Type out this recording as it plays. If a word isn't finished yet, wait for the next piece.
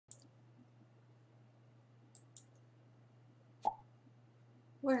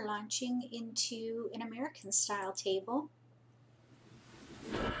We're launching into an American style table.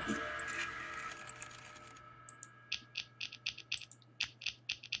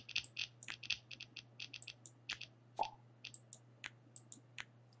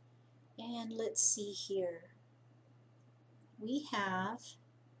 And let's see here. We have,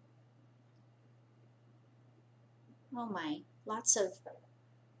 oh my, lots of,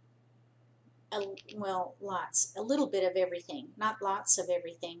 well, lots, a little bit of everything. Not lots of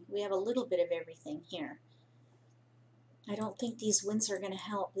everything. We have a little bit of everything here. I don't think these winds are going to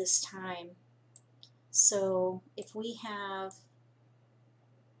help this time. So if we have,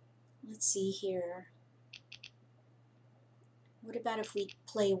 let's see here. What about if we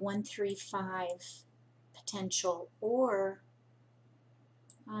play 1-3-5 potential, or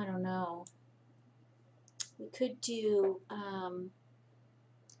I don't know. We could do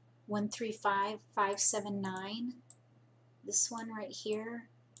 1-3-5, 5-7-9. This one right here.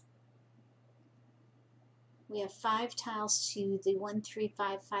 We have 5 tiles to the 1-3-5,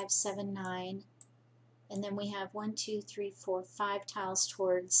 5-7-9, and then we have 1, 2, 3, 4, 5 tiles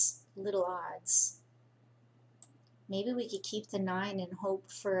towards little odds. Maybe we could keep the 9 and hope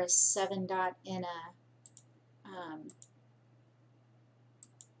for a 7 dot and a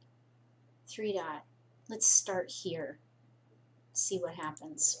 3 dot. Let's start here. See what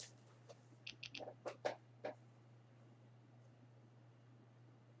happens.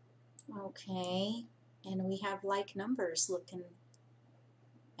 Okay, and we have like numbers looking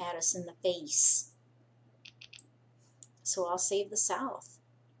at us in the face. So I'll save the south.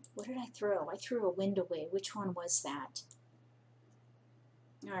 What did I throw? I threw a wind away. Which one was that?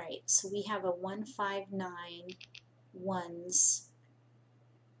 Alright, so we have a 1-5-9 ones.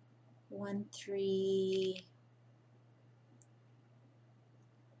 1-3.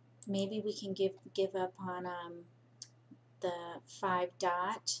 Maybe we can give up on the 5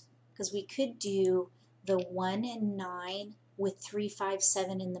 dot, because we could do the 1 and 9 with 3, 5,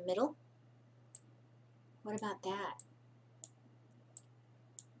 7 in the middle. What about that?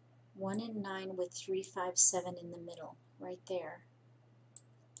 1 and 9 with 3, 5, 7 in the middle, right there.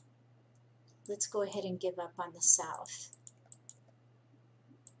 Let's go ahead and give up on the south.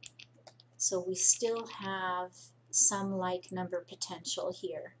 So we still have some like number potential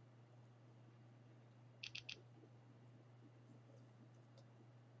here.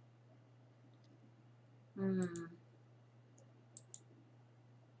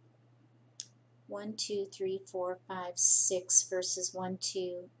 One, 2, 3, 4, 5, 6 versus 1,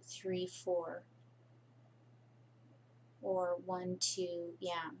 2, 3, 4. Or 1, 2,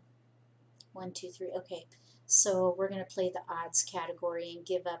 yeah. 1, 2, 3. Okay, so we're going to play the odds category and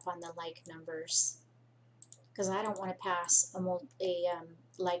give up on the like numbers, because I don't want to pass a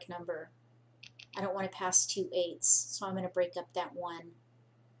like number. I don't want to pass 2 8s, so I'm going to break up that 1.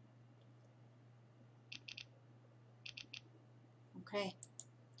 Okay,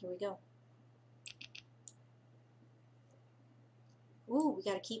 here we go. Ooh, we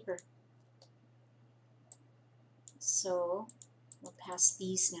got a keeper. So we'll pass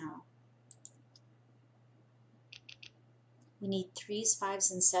these now. We need 3s,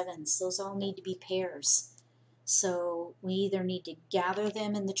 5s, and 7s. Those all need to be pairs. So we either need to gather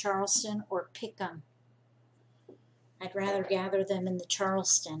them in the Charleston or pick them. I'd rather gather them in the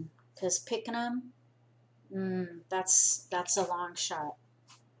Charleston, because picking them, that's a long shot.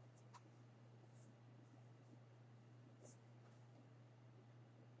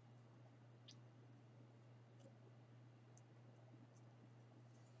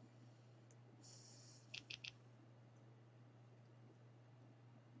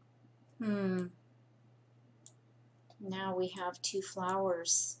 Now we have 2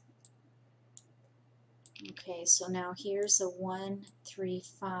 flowers. Okay, so now here's a 1, 3,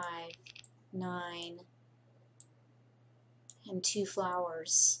 5, 9, and 2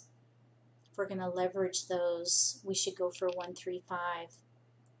 flowers. If we're going to leverage those, we should go for 1, 3, 5.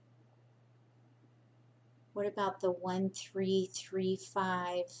 What about the 1, 3, 3,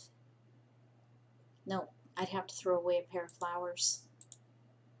 5? No, I'd have to throw away a pair of flowers.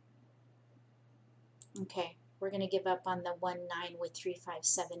 Okay, we're going to give up on the 1, 9 with 3, 5,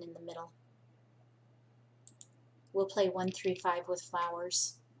 7 in the middle. We'll play 1, 3, 5 with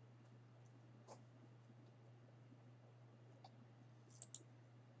flowers.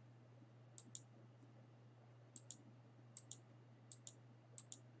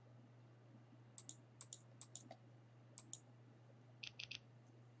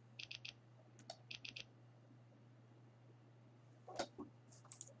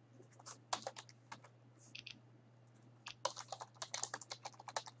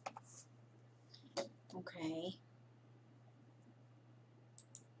 Okay.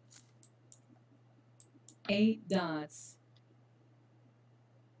 8 dots.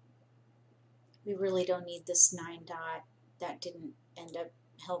 We really don't need this 9 dot. That didn't end up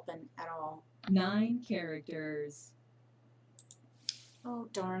helping at all. 9 characters. Oh,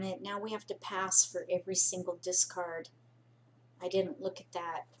 darn it. Now we have to pass for every single discard. I didn't look at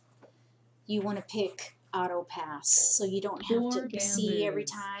that. You want to pick auto pass, so you don't have 4 to see every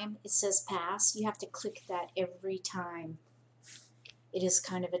bamboos. time it says pass. You have to click that every time. It is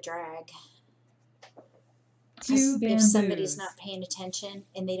kind of a drag. 2 If bamboos. somebody's not paying attention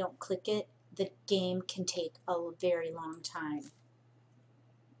and they don't click it, the game can take a very long time.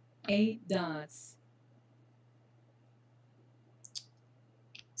 8 dots.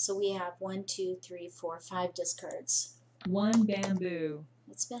 So we have 1, 2, 3, 4, 5 discards. 1 bamboo.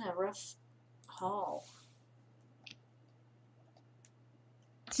 It's been a rough haul.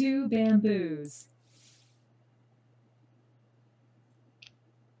 2 bamboos.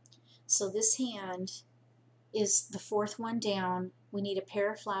 So this hand is the 4th one down. We need a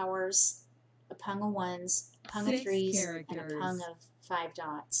pair of flowers, a pung of 1s, a pung of 6 3s, characters. and a pung of 5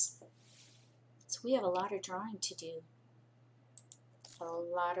 dots. So we have a lot of drawing to do. A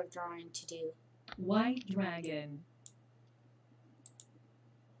lot of drawing to do. White dragon.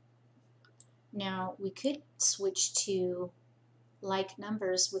 Now we could switch to like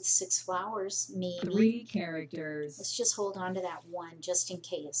numbers with 6 flowers, maybe. 3 characters. Let's just hold on to that 1 just in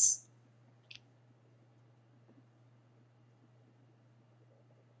case.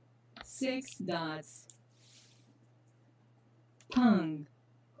 Six dots. Pung.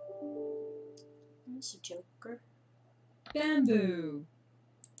 There's a joker. Bamboo.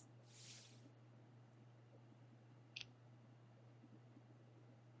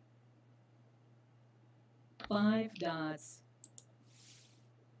 5 dots.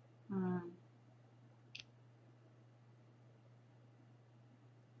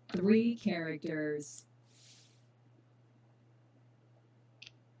 3 characters.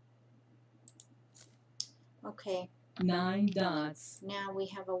 Okay. 9 dots. Now we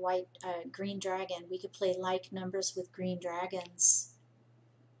have a green dragon. We could play like numbers with green dragons.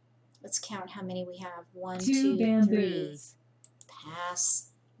 Let's count how many we have. 1, 2, 3. Bamboos. Pass.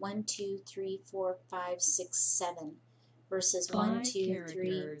 1, 2, 3, 4, 5, 6, 7. Versus 5 1, 2, 3.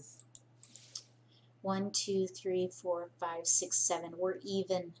 characters. 1, 2, 3, 4, 5, 6, 7. We're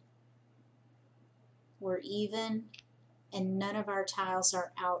even. We're even, and none of our tiles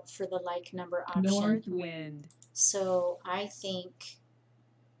are out for the like number option. North wind. So I think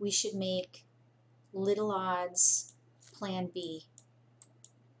we should make little odds plan B.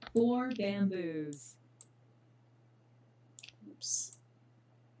 4 bamboos. Oops.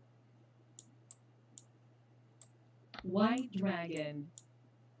 White dragon.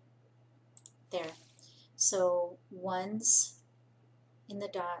 There. So 1s in the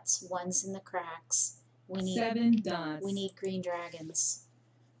dots, 1s in the cracks. We need 7 dots. We need green dragons.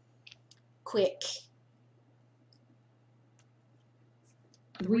 Quick.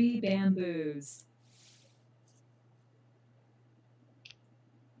 3 bamboos.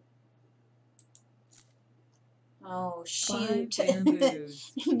 Oh, 5 shoot.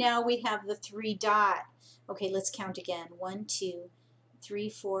 bamboos. Now we have the 3 dot. Okay, let's count again. 1, 2, 3,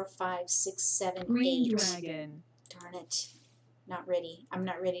 4, 5, 6, 7, Green 8. dragon. Darn it. Not ready. I'm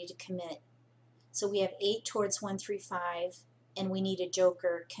not ready to commit. So we have 8 towards 1, 3, 5, and we need a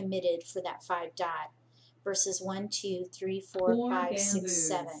joker committed for that 5 dot. Versus 1, 2, 3, 4, 4 5, 6, bamboos.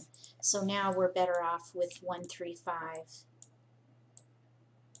 7. So now we're better off with 1, 3, 5.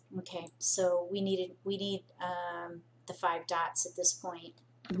 Okay, so we need the 5 dots at this point.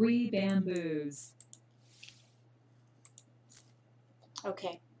 3 bamboos.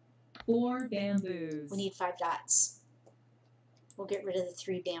 Okay, 4 bamboos. we need 5 dots. We'll get rid of the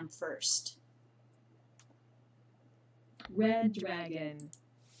 3 bam first. Red dragon.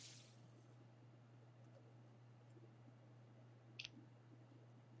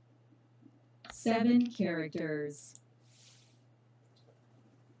 Seven characters.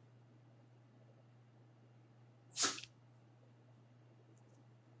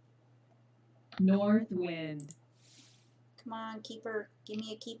 North wind. Come on, keeper. Give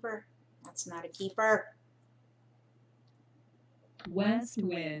me a keeper. That's not a keeper. West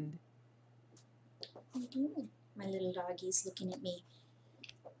wind. What are you doing? My little doggy's looking at me.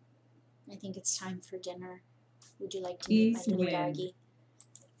 I think it's time for dinner. Would you like to meet East my little wind. doggy?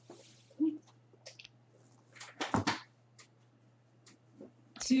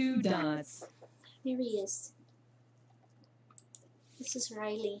 2 dots. Here he is. This is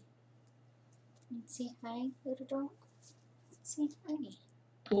Riley. Say hi, little dog. Say hi.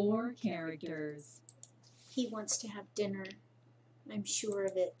 4 characters. He wants to have dinner. I'm sure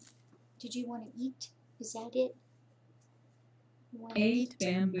of it. Did you want to eat? Is that it? 1, 8 Are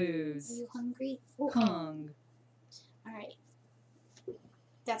bamboos. you hungry? Oh. Kong. All right.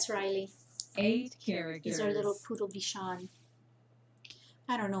 That's Riley. 8 characters. He's our little poodle Bichon.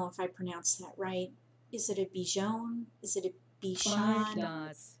 I don't know if I pronounced that right. Is it a Bichon? Is it a Bichon? 5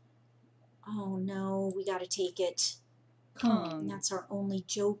 dots. Oh no, we gotta take it. Kong. And that's our only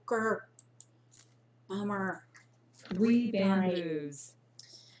joker. Bummer. 3 bamboos.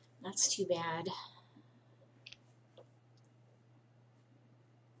 That's too bad.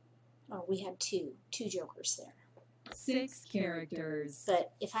 Oh, we had two jokers there. 6 characters.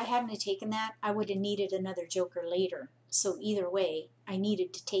 But if I hadn't have taken that, I would have needed another joker later. So either way, I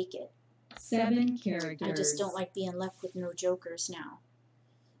needed to take it. 7 characters. I just don't like being left with no jokers now.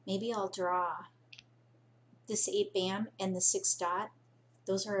 Maybe I'll draw this 8 bam and the 6 dot.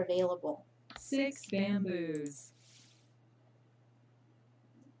 Those are available. 6 bamboos.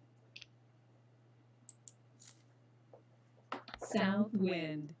 South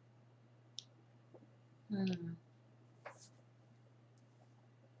wind.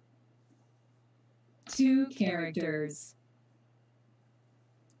 2 characters.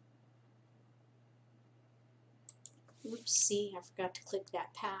 Oops, see, I forgot to click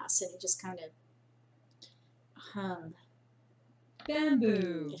that pass and it just kind of hung.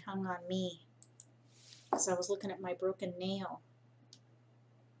 Bamboo. It hung on me because I was looking at my broken nail.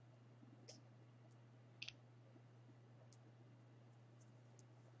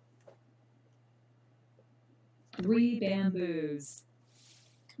 Three bamboos.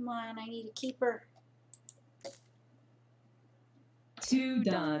 Come on, I need a keeper. 2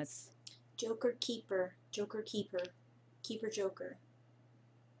 dots. Joker, keeper, joker, keeper, keeper, joker.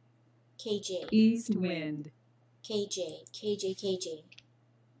 KJ, East wind. KJ, KJ, KJ.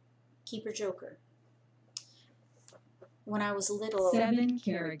 Keeper, joker. When I was little, 7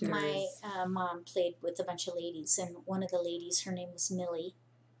 characters. my mom played with a bunch of ladies, and one of the ladies, her name was Millie.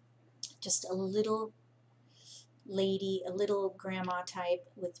 Just a little lady, a little grandma type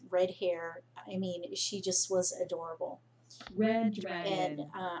with red hair. I mean, she just was adorable. Red dragon. And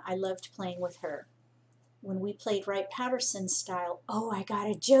I loved playing with her. When we played Wright Patterson style, oh, I got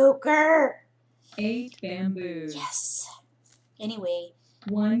a joker! 8 bamboos. Yes. Anyway,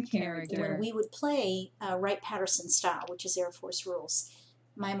 1 character. when we would play Wright Patterson style, which is Air Force rules,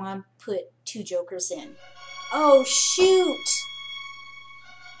 my mom put 2 jokers in. Oh, shoot!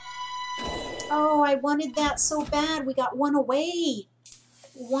 Oh, I wanted that so bad. We got 1 away.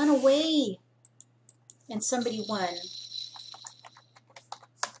 1 away. And somebody won.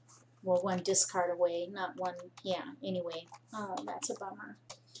 Well, 1 discard away, not 1. Yeah, anyway. Oh, that's a bummer.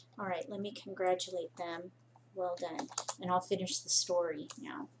 All right, let me congratulate them. Well done. And I'll finish the story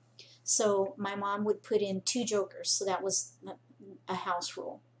now. So my mom would put in 2 jokers. So that was a house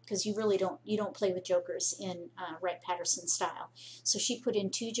rule, because you really don't play with jokers in Wright Patterson style. So she put in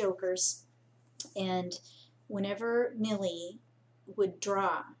 2 jokers, and whenever Millie would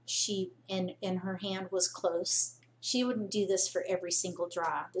draw, and her hand was close. She wouldn't do this for every single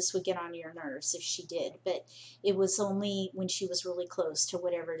draw. This would get on your nerves if she did, but it was only when she was really close to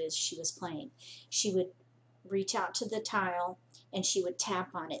whatever it is she was playing. She would reach out to the tile and she would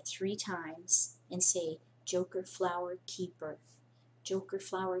tap on it 3 times and say, Joker, flower, keeper. Joker,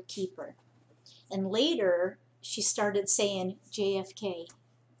 flower, keeper. And later, she started saying JFK.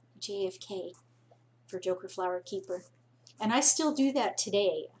 JFK for Joker, flower, keeper. And I still do that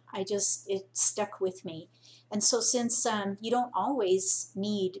today. It stuck with me. And so since you don't always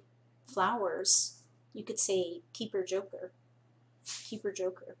need flowers, you could say keeper, joker. Keeper,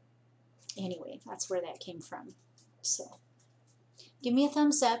 joker. Anyway, that's where that came from. So give me a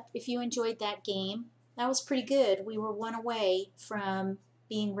thumbs up if you enjoyed that game. That was pretty good. We were 1 away from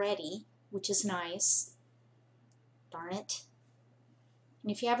being ready, which is nice. Darn it.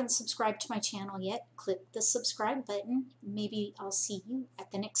 And if you haven't subscribed to my channel yet, click the subscribe button. Maybe I'll see you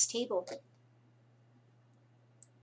at the next table.